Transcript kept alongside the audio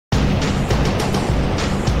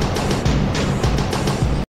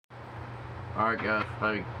Alright guys,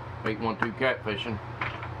 hey, 812 Catfishing.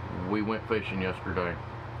 We went fishing yesterday.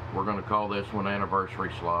 We're going to call this one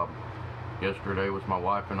Anniversary Slob. Yesterday was my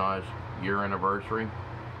wife and I's year anniversary.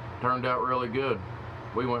 Turned out really good.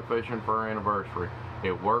 We went fishing for our anniversary.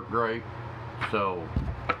 It worked great, so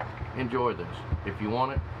enjoy this. If you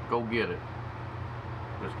want it, go get it.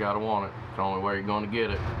 Just gotta want it. It's the only way you're going to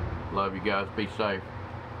get it. Love you guys. Be safe.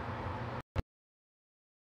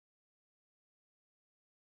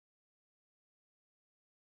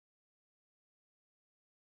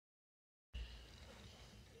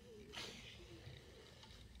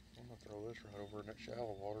 I'm gonna throw this right over in that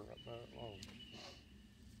shallow water right by that log.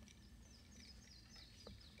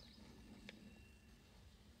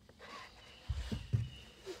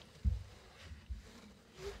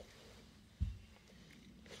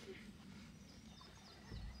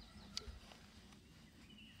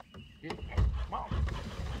 Come on.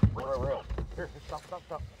 Real. Here, stop.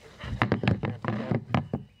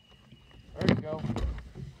 There you go.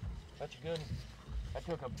 That's good. That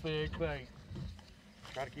took a big bait.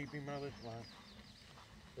 Try to keep him out of this line.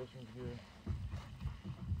 This one's good.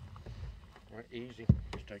 Right, easy.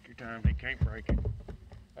 Just take your time. He can't break it.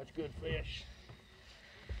 That's good fish.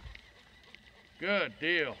 Good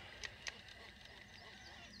deal.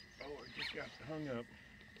 Oh, it just got hung up.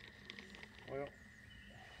 Well.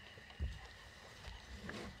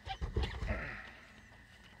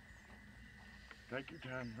 Take your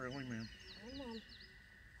time, really, man. Come on.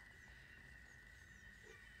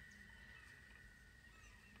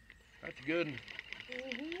 That's good.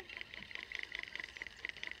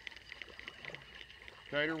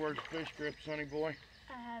 Cater, where's the fish grip, sonny boy?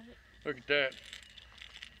 I have it. Look at that.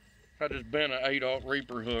 I just bent an 8/0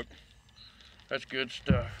 Reaper hook. That's good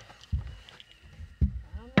stuff.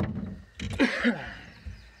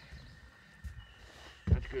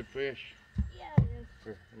 That's good fish. Yeah, it is.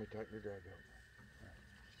 Here, let me tighten your drag up.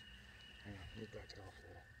 Hang on, let me back it off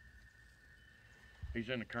there. He's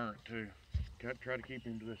in the current too. Got to try to keep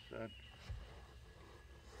him to this side.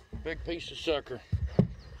 Big piece of sucker.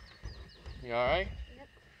 You alright? Yep.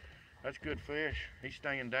 That's good fish. He's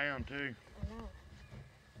staying down too. I know.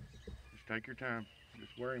 Just take your time.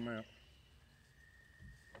 Just wear him out.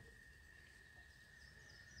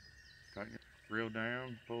 Tighten it. Reel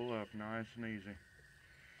down, pull up, nice and easy.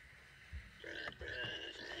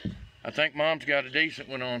 I think Mom's got a decent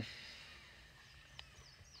one on.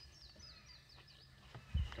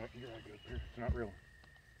 Tighten your leg up here. It's not real.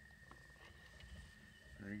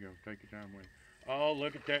 There you go. Take your time with it. Oh,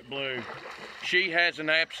 look at that blue. She has an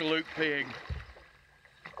absolute pig.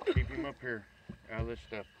 Keep him up here. Out of this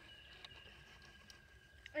stuff.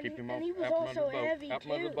 Keep him off. He was Out from also under the boat. heavy Out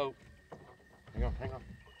from under the too. boat. Hang on.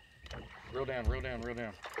 Reel down.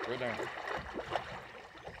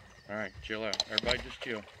 All right, chill out. Everybody just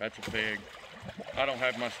chill. That's a pig. I don't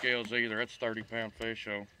have my scales either. That's 30-pound fish,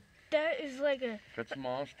 so. That is like a... That's a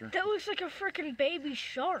monster. That looks like a freaking baby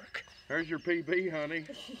shark. There's your PB, honey.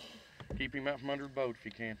 Keep him out from under the boat if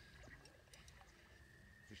you can.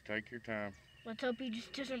 Just take your time. Let's hope he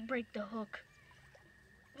just doesn't break the hook.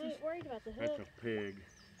 I ain't worried about the hook. That's a pig.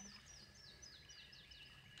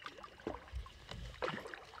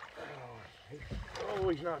 Oh,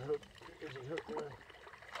 he's not hooked. Is he hooked there?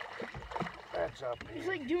 That's a pig. He's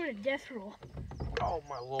like doing a death roll. Oh,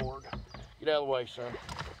 my Lord. Get out of the way, son.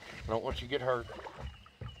 I don't want you to get hurt.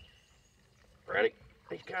 Ready?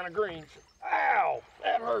 He's kind of green. Ow!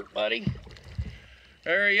 That hurt, buddy.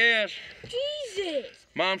 There he is. Jesus!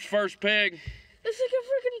 Mom's first pig. That's like a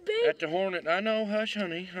freaking baby. At the Hornet. I know, hush,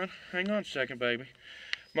 honey. Hang on a second, baby.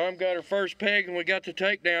 Mom got her first pig, and we got the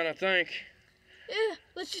takedown, I think. Yeah,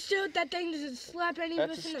 let's just hope that thing doesn't slap any of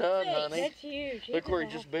That's us a in stud, the face. honey. That's huge. Look where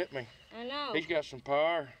he just bit me. I know. He's got some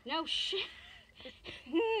power. No shit.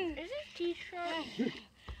 Is his teeth sharp?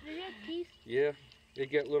 Does he have teeth? Yeah, he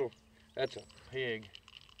got little. That's a pig.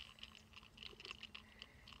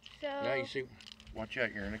 So. Now you see. Watch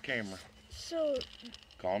out, you're in the camera. So.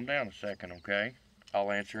 Calm down a second, okay?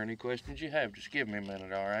 I'll answer any questions you have. Just give me a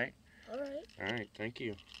minute, all right? All right. All right, thank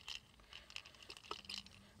you.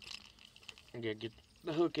 I gotta get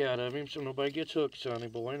the hook out of him so nobody gets hooked, sonny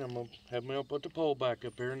boy. And I'm gonna have Mel put the pole back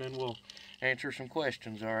up here, and then we'll answer some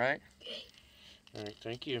questions, all right? All right,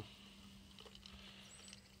 thank you.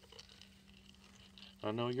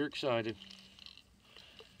 I know you're excited.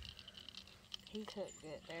 He's hooked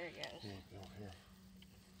good. There he goes. Here, go here.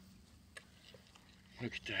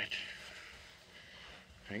 Look at that.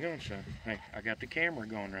 Hang on, son. Hey, I got the camera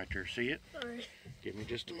going right there. See it? All right. Give me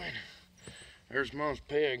just a minute. There's Mom's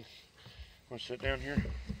pig. Want to sit down here?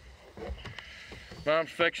 Mom's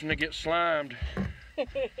fixing to get slimed.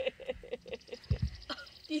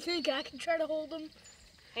 Do you think I can try to hold him?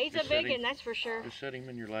 He's a big one, that's for sure. Just set him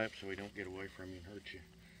in your lap so he don't get away from you and hurt you.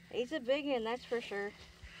 He's a big one, that's for sure.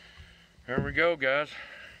 There we go, guys.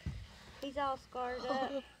 He's all scarred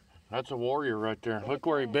up. That's a warrior right there. Look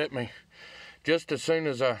where he bit me. Just as soon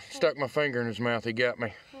as I stuck my finger in his mouth, he got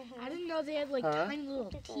me. I didn't know they had like tiny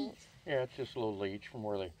little teeth. Yeah, it's just a little leech from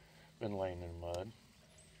where they've been laying in the mud.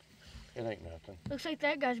 It ain't nothing. Looks like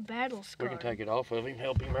that guy's battle scarred. We can take it off of him,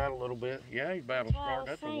 help him out a little bit. Yeah, he's battle scarred.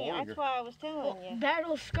 That's a warrior. That's why I was telling you.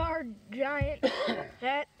 Battle scarred giant.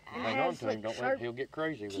 That Hang on has to him. like Don't let sharp he'll get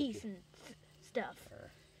crazy with teeth you. and stuff.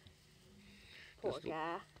 Poor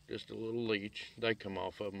guy. Just a little leech. They come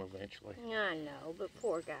off of him eventually. I know, but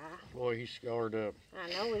poor guy. Boy, he's scarred up. I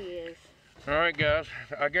know he is. All right, guys.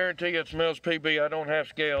 I guarantee you it smells PB. I don't have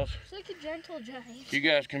scales. It's like a gentle giant. You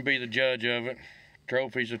guys can be the judge of it.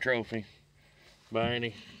 Trophy's a trophy. By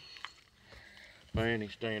any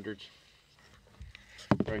standards.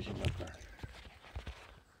 Raise him up there.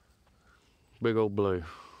 Big old blue.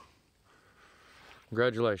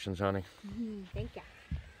 Congratulations, honey. Thank you.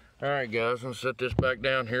 All right, guys, let's set this back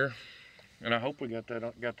down here, and I hope we got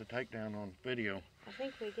the takedown on video. I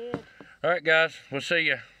think we did. All right, guys, we'll see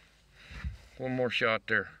you. One more shot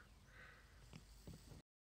there.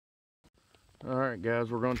 All right,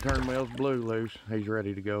 guys, we're gonna turn Mel's blue loose. He's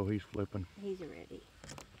ready to go. He's flipping. He's ready.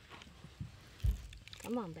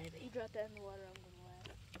 Come on, baby. You drop that in the water, I'm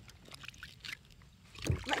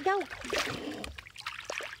gonna Let go.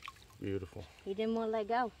 Beautiful. He didn't want to let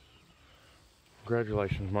go.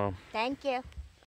 Congratulations, Mom. Thank you.